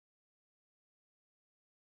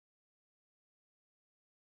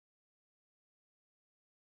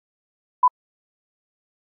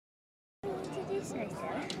My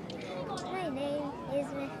name is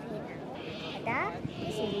Mefina.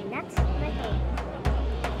 This is not my home.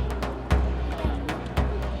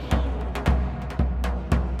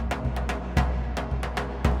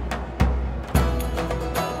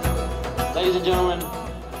 Ladies and gentlemen,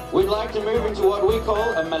 we'd like to move into what we call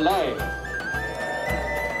a melee.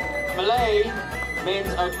 Melee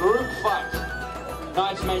means a group fight.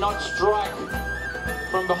 Knights may not strike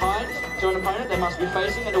from behind to an opponent, they must be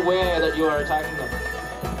facing and aware that you are attacking them.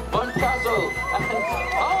 Von Castle, and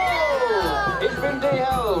oh! He's been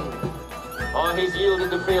de-helmed. Oh, he's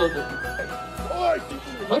yielded the field.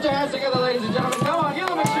 Put your hands together, ladies and gentlemen. Come on, heal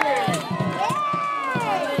the machine!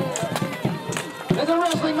 There's a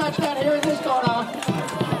wrestling match down here in this corner.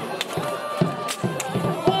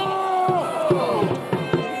 Oh!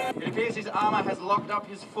 It appears his armor has locked up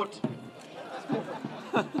his foot.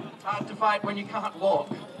 It's hard to fight when you can't walk.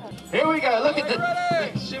 Here we go, look at the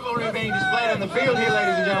chivalry being displayed on the field here,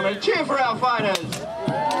 ladies and gentlemen. Cheer for our fighters!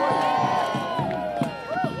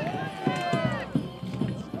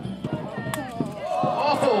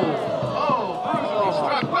 Oh, brutally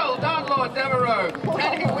struck. Well done, Lord Devereaux.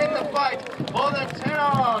 Can he win the fight for the 10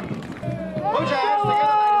 on? Put your hands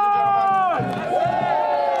together, ladies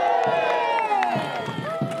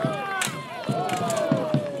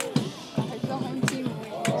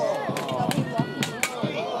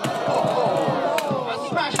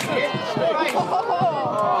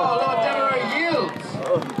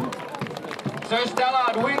Sir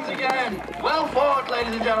Stallard wins again. Well fought,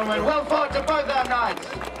 ladies and gentlemen. Well fought to both our knights.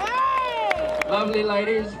 Lovely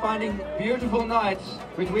ladies finding beautiful knights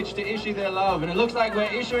with which to issue their love. And it looks like we're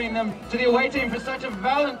issuing them to the away team for such a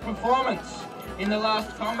valiant performance in the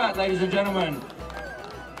last combat, ladies and gentlemen.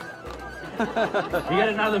 You get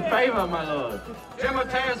another favour, my lord.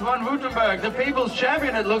 Timotheus von Württemberg, the people's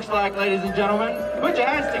champion, it looks like, ladies and gentlemen. Put your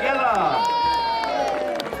hands together.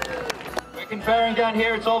 Conferring down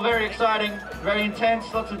here, it's all very exciting, very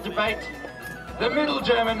intense, lots of debate. The middle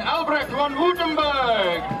German, Albrecht von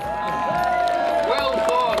Württemberg. Well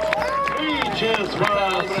fought. 3 cheers for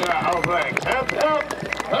us, Albrecht. Hip, hip.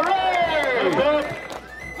 Hooray! Hip, hip.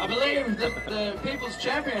 I believe that the people's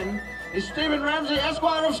champion is Stephen Ramsey,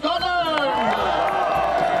 Esquire of Scotland.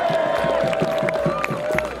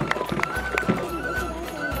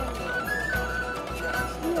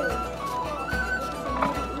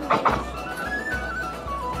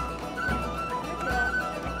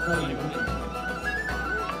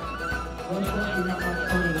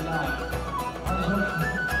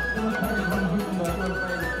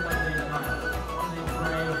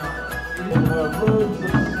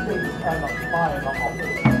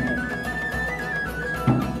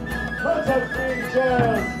 Let's have 3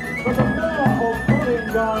 cheers for the mayor of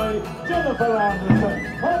Wollongong, Jennifer Anderson.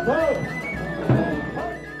 Hip, hip.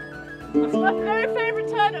 It's my very favourite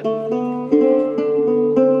turnip.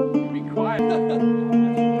 Be quiet.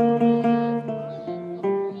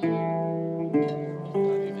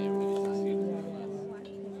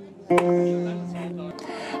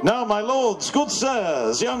 Now, my lords, good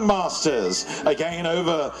sirs, young masters, again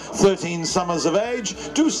over 13 summers of age,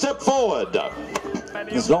 do step forward.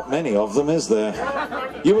 There's not many of them, is there?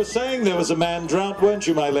 You were saying there was a man drowned, weren't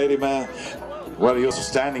you, my lady mayor? Well, you're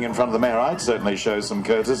standing in front of the mayor. I'd certainly show some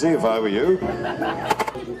courtesy if I were you.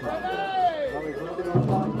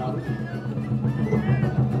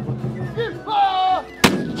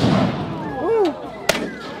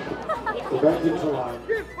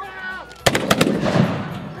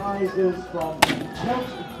 Prizes from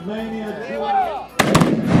Tasmania.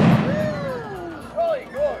 Really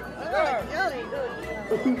good.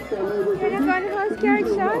 Wanna go on the horse carriage,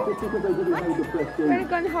 Sean? Wanna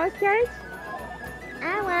go on the horse carriage? I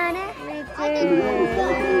wanna. Me too.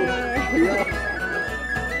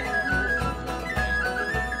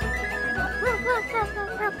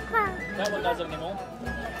 That one does it anymore.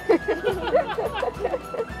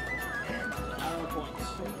 Arrow points.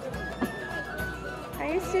 I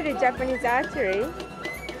used to do Japanese archery.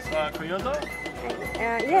 Kyoto?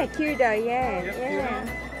 Yeah, Kyudo,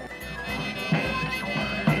 yeah.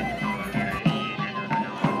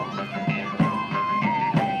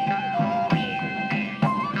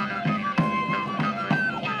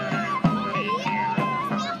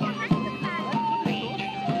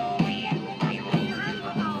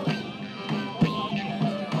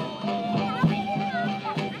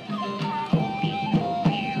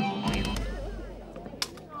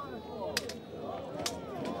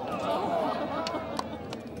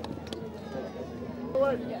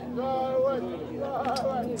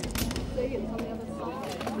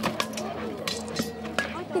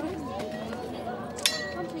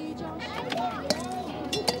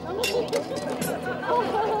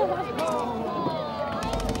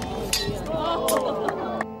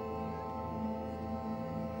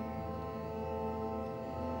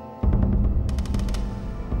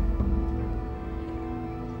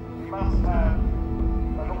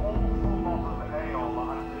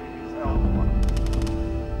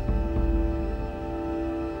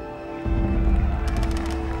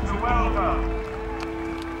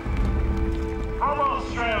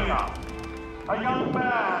 a young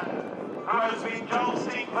man who has been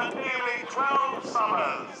jousting for nearly 12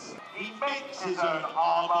 summers. He makes his own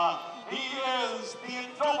armour. He is the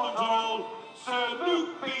indomitable Sir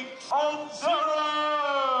Luke Beach on 0.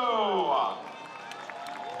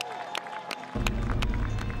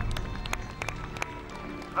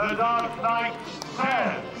 The Dark Knight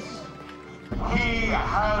says he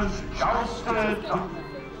has jousted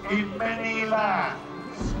in many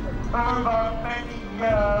lands over many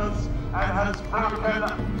years and has broken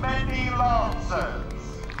many lances.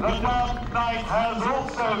 The Dark Knight has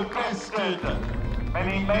also bested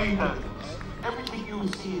many maidens. Everything you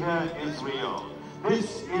see here is real.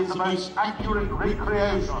 This is the most accurate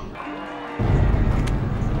recreation.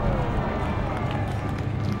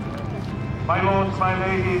 My lords, my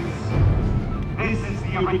ladies, this is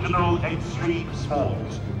the original extreme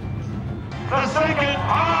sport. The second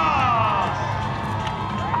pass!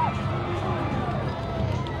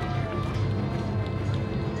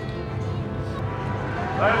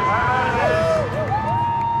 Let's have it!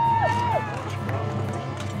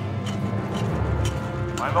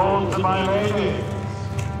 My lords and my ladies,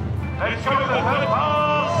 let's go to the third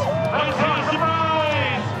pass! Let's have a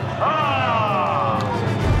surprise!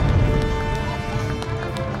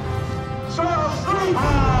 Charles 3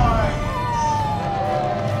 points!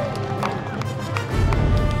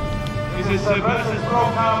 This is Sir Versus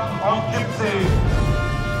Broadcast on Gypsy,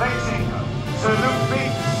 facing Sir Luke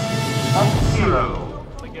Beats on 0.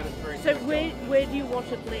 So where do you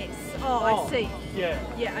want it less? Oh, I see. Yeah.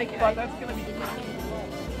 Yeah, okay. But that's going to be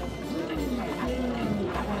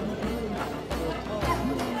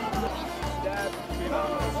stab, you know,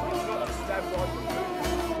 it's not a stab right.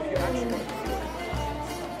 If you actually want to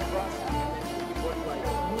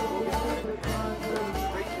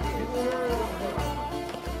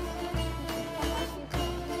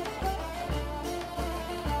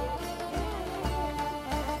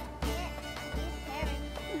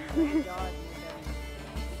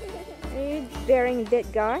Are you burying a dead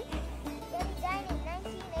guy? Yeah, he died in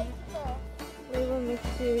 1984. We will miss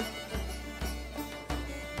you.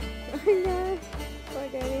 I know. Poor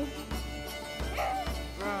daddy.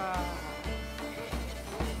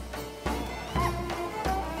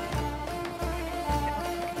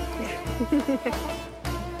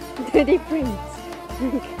 Daddy Prince.